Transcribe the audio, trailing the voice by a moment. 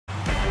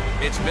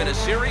It's been a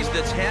series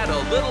that's had a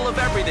little of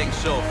everything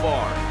so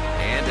far.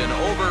 And an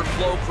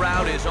overflow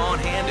crowd is on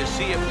hand to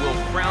see if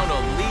we'll crown a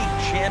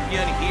league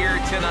champion here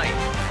tonight.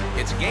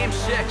 It's Game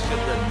 6 of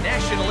the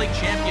National League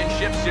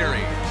Championship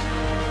Series.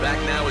 Back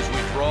now as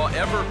we draw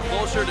ever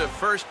closer to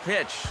first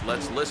pitch.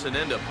 Let's listen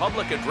in to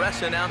public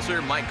address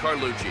announcer Mike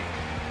Carlucci.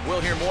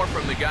 We'll hear more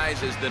from the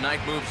guys as the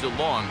night moves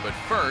along, but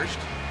first,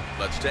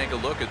 let's take a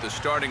look at the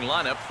starting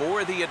lineup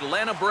for the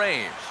Atlanta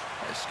Braves,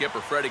 as skipper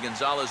Freddie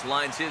Gonzalez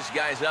lines his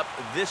guys up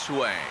this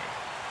way.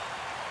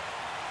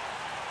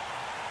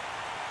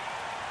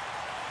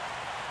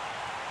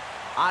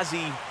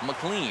 Ozzie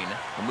McLean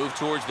will move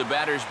towards the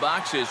batter's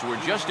box as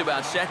we're just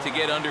about set to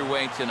get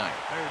underway tonight.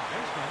 Third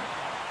baseman,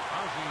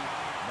 Ozzie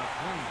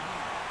McLean.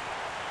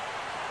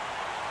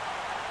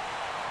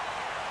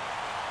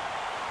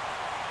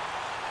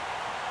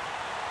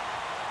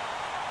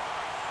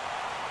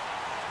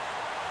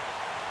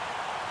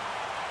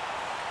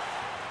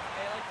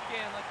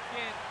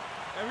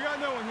 Hey, we got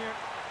no one here.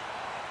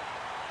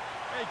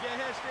 Hey, get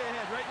ahead, stay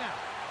ahead right now.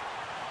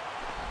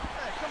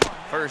 Hey, come on,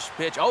 man. First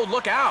pitch. Oh,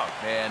 look out.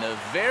 And a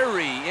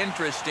very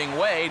interesting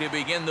way to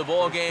begin the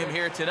ball game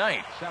here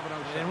tonight.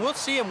 And we'll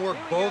see him work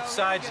both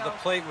sides of the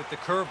plate with the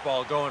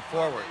curveball going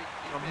forward.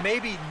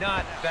 Maybe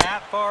not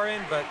that far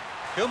in, but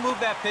he'll move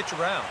that pitch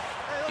around.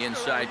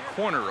 Inside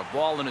corner, a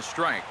ball and a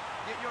strike.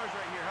 Get yours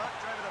right here, huh?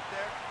 Drive it up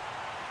there.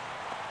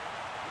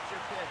 It's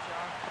your pitch,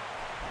 huh?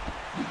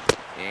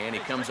 And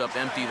he comes up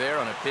empty there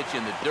on a pitch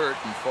in the dirt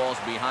and falls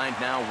behind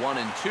now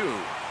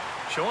 1-2.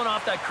 Showing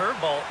off that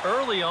curveball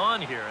early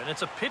on here, and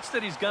it's a pitch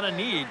that he's going to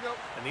need.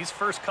 And these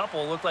first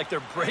couple look like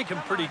they're breaking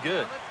pretty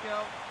good.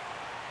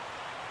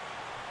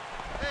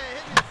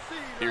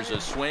 Here's a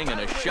swing and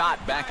a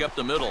shot back up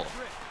the middle.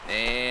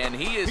 And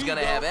he is going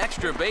to have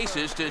extra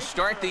bases to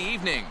start the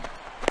evening.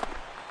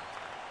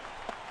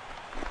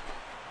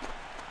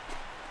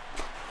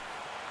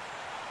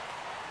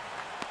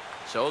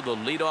 So the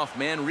leadoff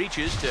man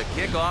reaches to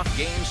kick off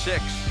Game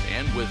 6.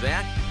 And with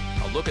that,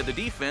 a look at the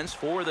defense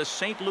for the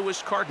St.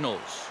 Louis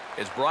Cardinals.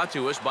 It's brought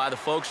to us by the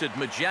folks at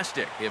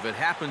Majestic. If it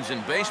happens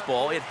in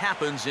baseball, it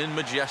happens in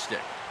Majestic.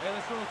 Hey,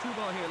 let's throw a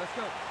 2-ball here. Let's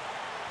go.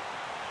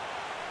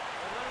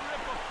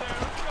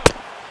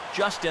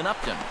 Justin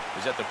Upton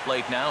is at the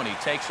plate now, and he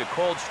takes a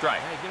cold strike.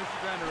 Hey, give us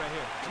the grounder right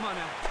here. Come on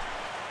now.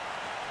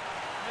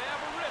 They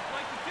have a rip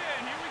like the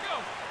 10. Here we go.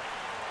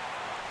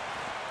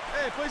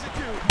 Hey, plays it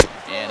 2.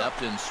 And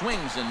Upton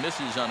swings and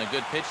misses on a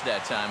good pitch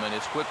that time, and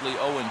it's quickly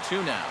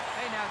 0-2 now.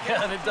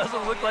 Yeah, and it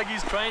doesn't look like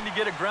he's trying to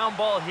get a ground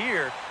ball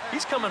here.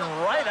 He's coming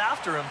right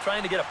after him,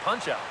 trying to get a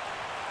punch out.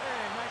 Hey,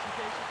 nice and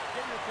patient.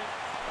 Get your pitch.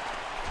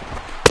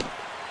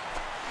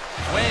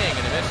 Swing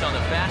and a miss on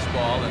the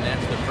fastball, and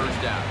that's the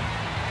first out.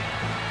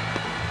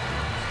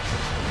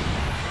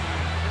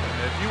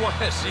 If you want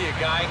to see a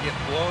guy get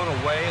blown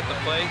away at the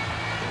plate,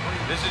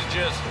 this is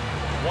just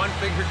one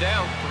finger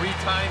down 3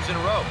 times in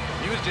a row.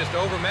 He was just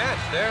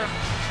overmatched there.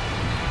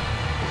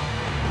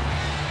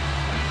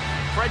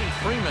 Freddie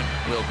Freeman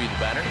will be the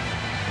batter.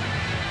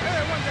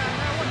 Hey, one down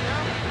now, one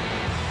down.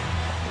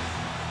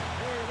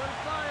 Hey, let it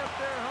fly up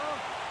there,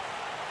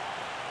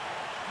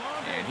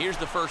 huh? And here's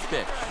the first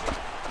pitch.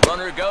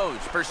 Runner goes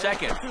for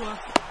second.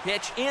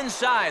 Pitch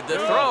inside the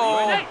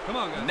throw. Come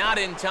on, guys. Not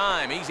in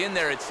time. He's in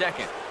there at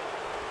second.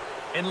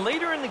 And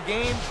later in the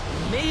game,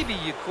 maybe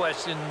you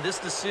question this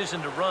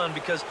decision to run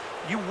because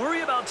you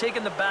worry about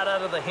taking the bat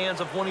out of the hands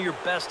of one of your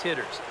best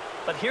hitters.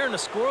 But here in a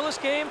scoreless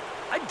game,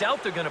 I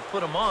doubt they're going to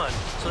put him on.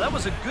 So that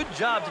was a good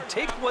job to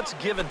take what's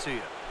given to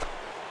you.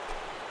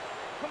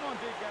 Come on,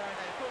 big guy.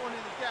 Hey, put one in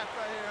the gap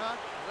right here, huh?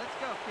 Let's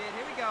go, kid.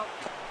 Here we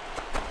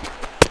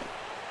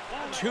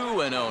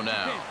go. 2-0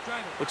 now.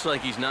 Looks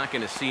like he's not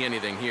going to see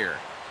anything here.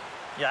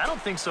 Yeah, I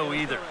don't think so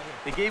either.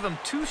 They gave him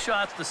 2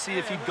 shots to see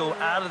if he'd go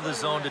out of the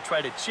zone to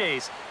try to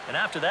chase. And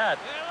after that,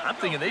 I'm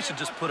thinking they should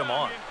just put him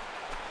on.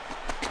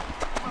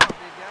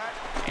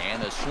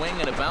 And a swing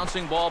and a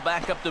bouncing ball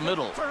back up the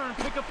middle.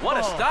 What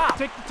a stop.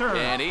 Take the turn.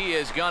 And he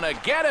is going to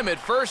get him at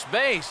first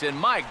base. And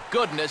my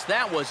goodness,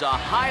 that was a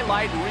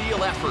highlight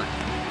reel effort.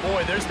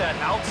 Boy, there's that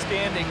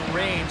outstanding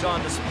range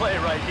on display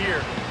right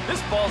here.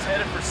 This ball's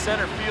headed for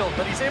center field,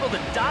 but he's able to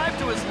dive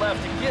to his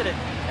left to get it.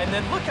 And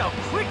then look how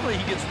quickly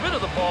he gets rid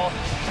of the ball.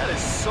 That is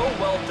so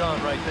well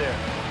done right there.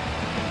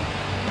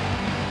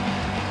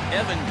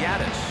 Evan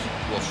Gaddis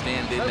will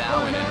stand in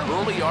now in an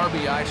early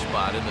RBI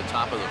spot in the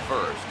top of the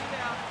first.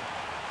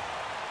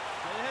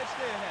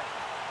 Stay ahead.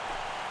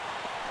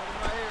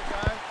 Right here,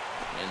 guys.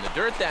 In the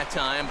dirt that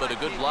time, but a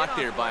good block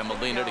there by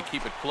Molina to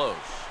keep it close.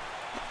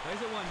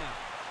 Raise it 1 now.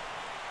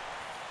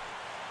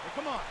 Hey,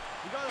 come on.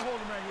 We got to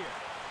hold him right here.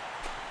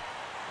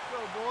 Let's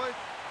go, boys.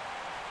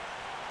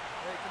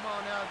 Hey, come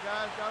on now,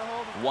 guys. Got to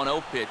hold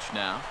him. 1-0 pitch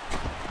now.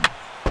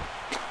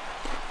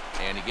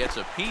 And he gets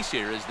a piece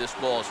here as this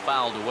ball is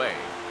fouled away.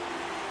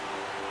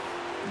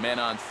 Men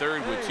on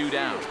third with 2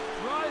 down.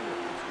 Drive it.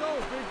 Let's go,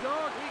 big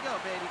dog. Here you go,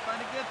 baby.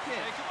 Find a good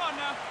pitch. Hey, come on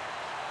now.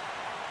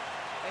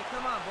 Hey,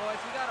 come on, boys.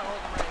 We got to hold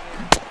him right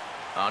here.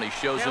 And he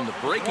shows him the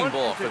breaking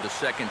ball for the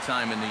second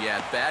time in the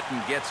at-bat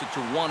and gets it to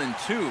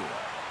 1-2.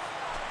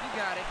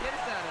 got it. Get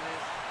us out of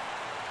this.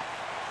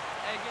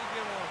 Hey, get a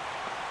good one.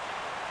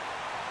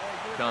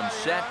 Hey, Comes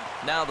set,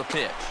 now the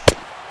pitch.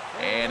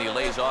 And he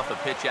lays off a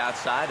pitch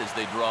outside as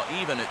they draw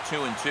even at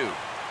 2-2.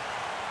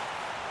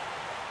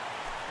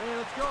 Hey,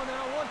 let's go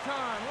now. One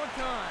time.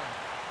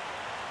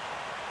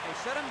 Hey,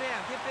 shut him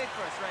down. Get big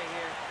for us right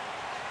here.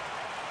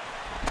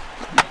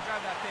 Hey,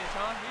 drive that pitch,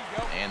 huh? Here you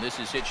go. And this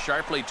is hit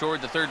sharply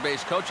toward the third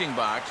base coaching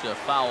box, a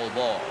foul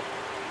ball.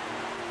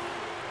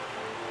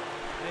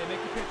 Hey,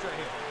 make the pitch right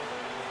here.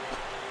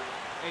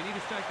 Hey, need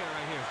to strike that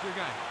right here. It's your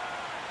guy.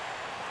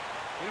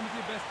 Get him with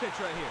your best pitch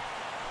right here.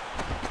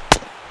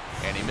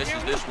 And he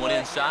misses this one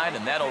inside,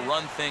 and that'll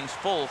run things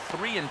full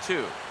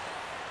 3-2.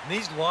 And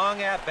these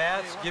long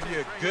at-bats give you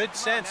a good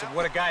sense of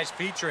what a guy's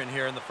featuring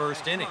here in the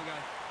first inning.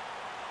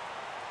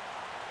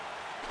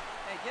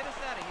 Hey, get us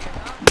out of here,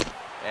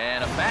 huh?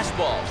 And a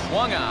fastball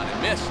swung on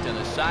and missed, and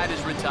the side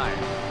is retired.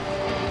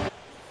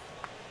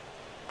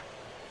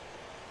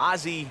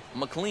 Ozzie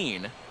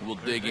McLean will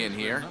dig in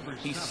here.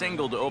 He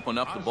singled to open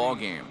up the ball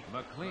game.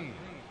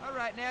 All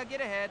right, now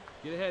get ahead.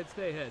 Get ahead,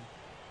 stay ahead.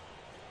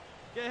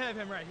 Get ahead of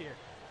him right here.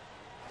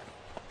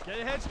 Get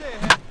ahead, stay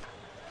ahead.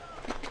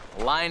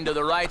 Line to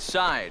the right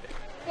side,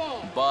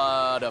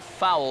 but a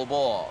foul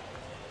ball.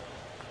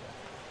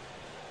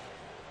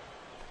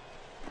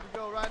 Here we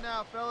go right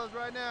now, fellas,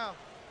 right now.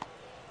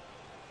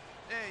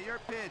 Hey, your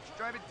pitch.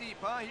 Drive it deep,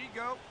 huh? Here you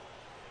go.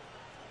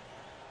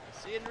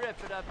 See it and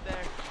rip it up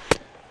there.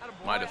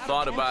 Might have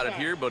thought about it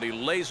here, but he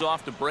lays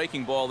off the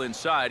breaking ball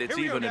inside. It's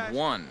even at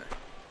 1.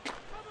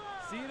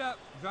 See it up,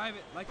 drive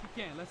it like you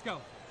can. Let's go.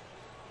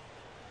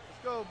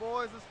 Let's go,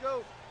 boys. Let's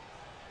go.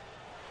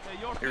 Hey,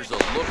 Here's a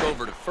look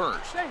over to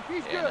first. And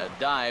a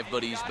dive,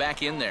 but he's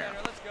back in there.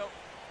 Let's go.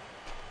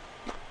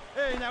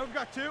 Hey, now we've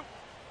got 2.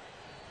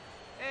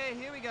 Hey,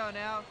 here we go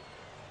now.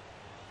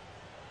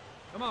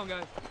 Come on,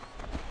 guys.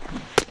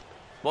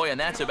 Boy, and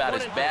that's about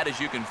as bad as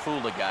you can fool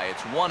a guy.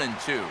 It's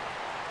 1-2.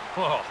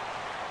 Whoa,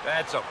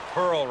 that's a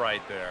pearl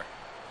right there.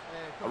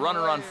 A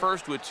runner on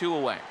first with 2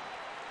 away.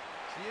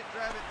 See it,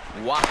 drive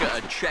it. Waka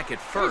a check at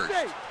first.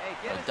 Hey,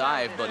 get A us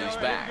dive, out but of he's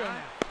this. back.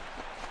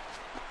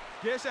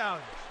 Get us out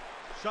of this.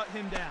 Shut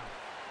him down.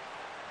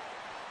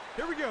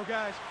 Here we go,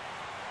 guys.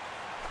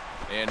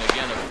 And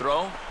again a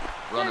throw.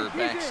 Runner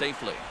back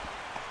safely.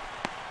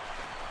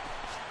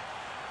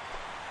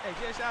 Hey,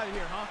 get us out of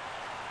here, huh?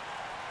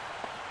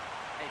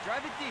 Hey,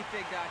 drive it deep,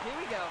 big dog. Here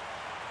we go.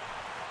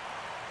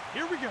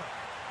 Here we go.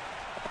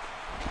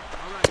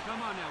 All right,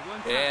 come on now.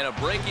 One time. And a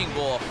breaking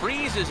ball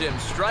freezes him.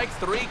 Strike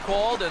 3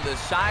 called, and the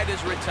side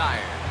is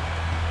retired.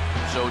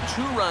 So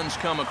 2 runs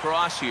come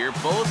across here,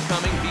 both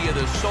coming via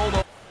the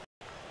solo.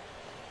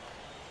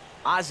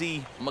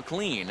 Ozzie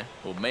McLean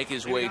will make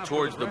his way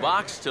towards the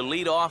box to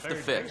lead off the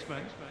 5th.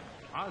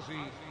 Ozzie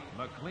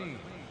McLean.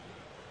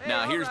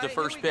 Now here's the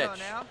first pitch.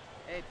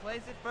 Hey,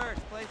 place it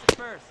first. Place it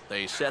first.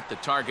 They set the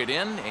target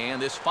in,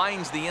 and this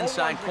finds the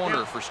inside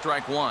corner for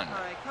strike 1. All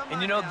right, come And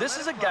on you know, now, this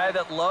let is it a guy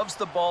flow. that loves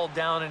the ball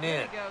down and in.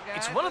 There you go, guys.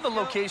 It's one of the Let's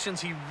go.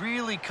 locations he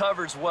really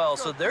covers well,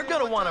 so they're Hey, going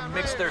to one want to time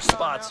mix right their here.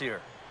 Come on spots now.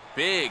 here.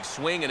 Big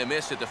swing and a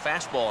miss at the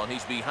fastball, and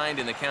he's behind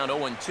in the count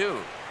 0-2.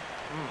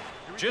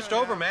 Just Go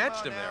now.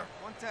 overmatched Come him on there.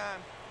 now. One time.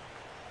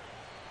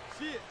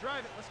 See it.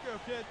 Drive it. Let's go,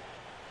 kid.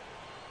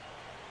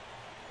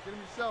 Get him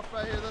yourself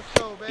right here. Let's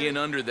go, baby. In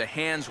under the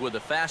hands with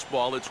a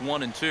fastball, it's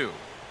 1-2.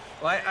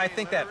 Well, I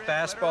think that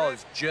fastball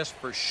is just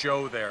for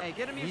show there. Hey,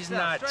 get him He's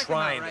yourself. not Strike him out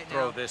trying right to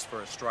throw now. this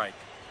for a strike.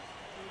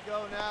 Here we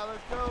go now.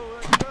 Let's go.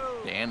 Let's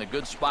go. And a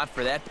good spot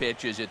for that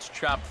pitch is it's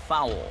chopped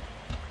foul.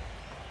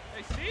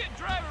 Hey, see it.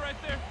 Drive it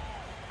right there.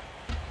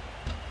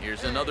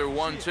 Here's another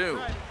 1-2.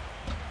 Drive it.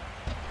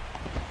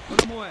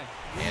 Put him away.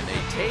 And they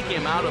take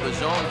him out of the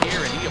zone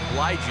here, and he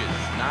obliges.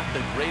 Not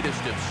the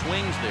greatest of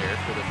swings there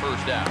for the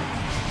first out.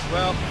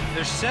 Well,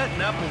 they're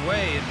setting up a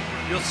way,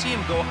 and you'll see him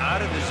go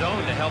out of the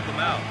zone to help him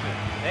out.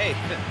 Hey,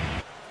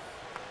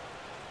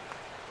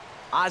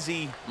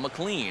 Ozzie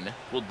McLean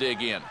will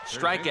dig in.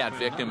 Strikeout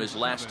victim his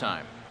last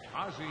time.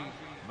 Ozzie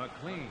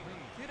McLean.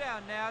 2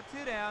 down now.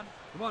 2 down.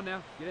 Come on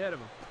now, get ahead of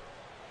him.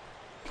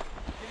 Get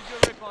a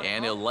good rip on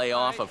And it. he'll lay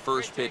off a Great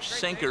first take, pitch great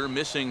sinker, take.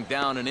 missing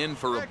down and in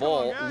for a Hey, come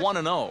ball. on,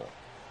 guys. 1-0.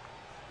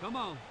 Come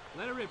on,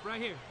 let it rip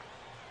right here.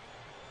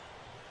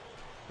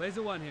 Plays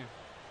the 1 here.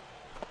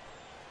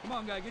 Come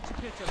on, guy, get your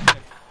pitch up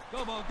there.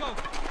 Go, ball, go.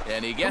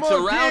 And he gets Come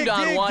on, around dig,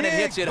 on dig, one and dig.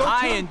 hits it Go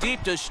high to and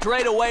deep to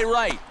straightaway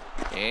right.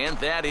 And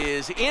that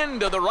is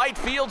into the right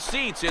field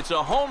seats. It's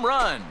a home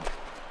run.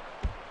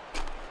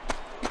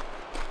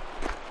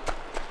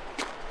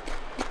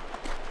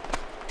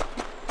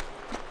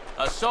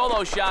 A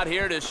solo shot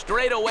here to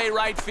straightaway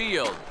right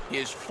field.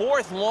 His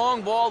 4th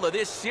long ball of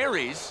this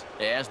series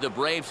as the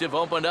Braves have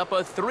opened up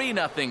a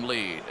 3-0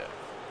 lead.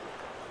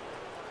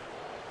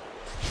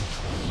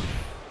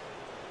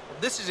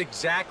 this is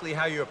exactly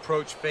how you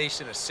approach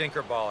facing a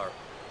sinker baller.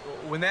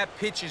 When that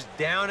pitch is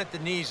down at the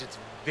knees, it's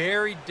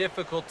very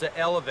difficult to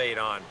elevate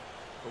on.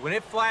 But when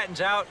it flattens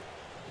out,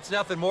 it's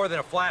nothing more than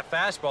a flat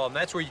fastball, and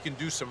that's where you can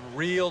do some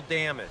real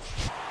damage.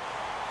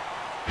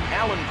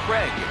 Alan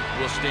Craig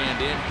will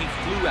stand in. He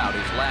flew out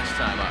his last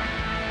time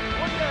up.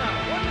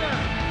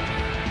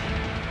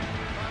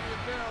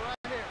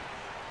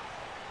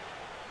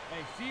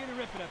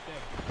 it up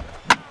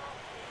there.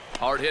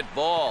 Hard hit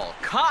ball.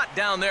 Caught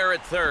down there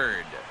at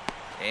third.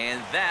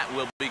 And that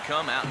will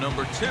become out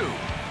number 2.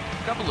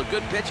 A couple of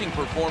good pitching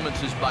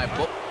performances by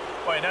both.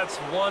 Boy, that's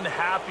one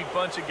happy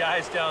bunch of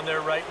guys down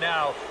there right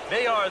now.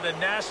 They are the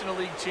National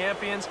League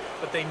champions,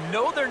 but they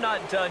know they're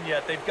not done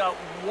yet. They've got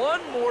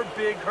one more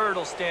big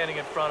hurdle standing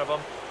in front of them,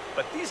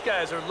 but these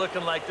guys are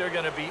looking like they're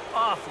going to be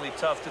awfully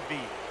tough to beat.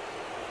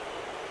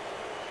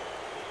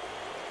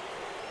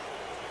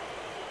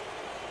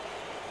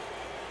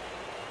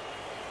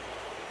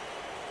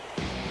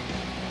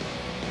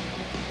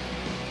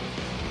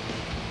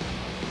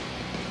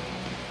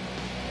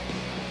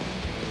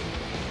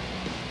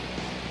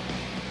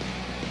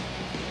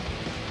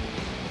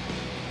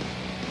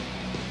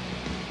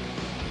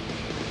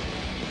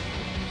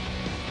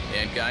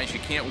 And guys, you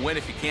can't win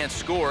if you can't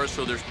score,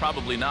 so there's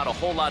probably not a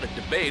whole lot of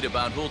debate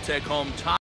about who'll take home top.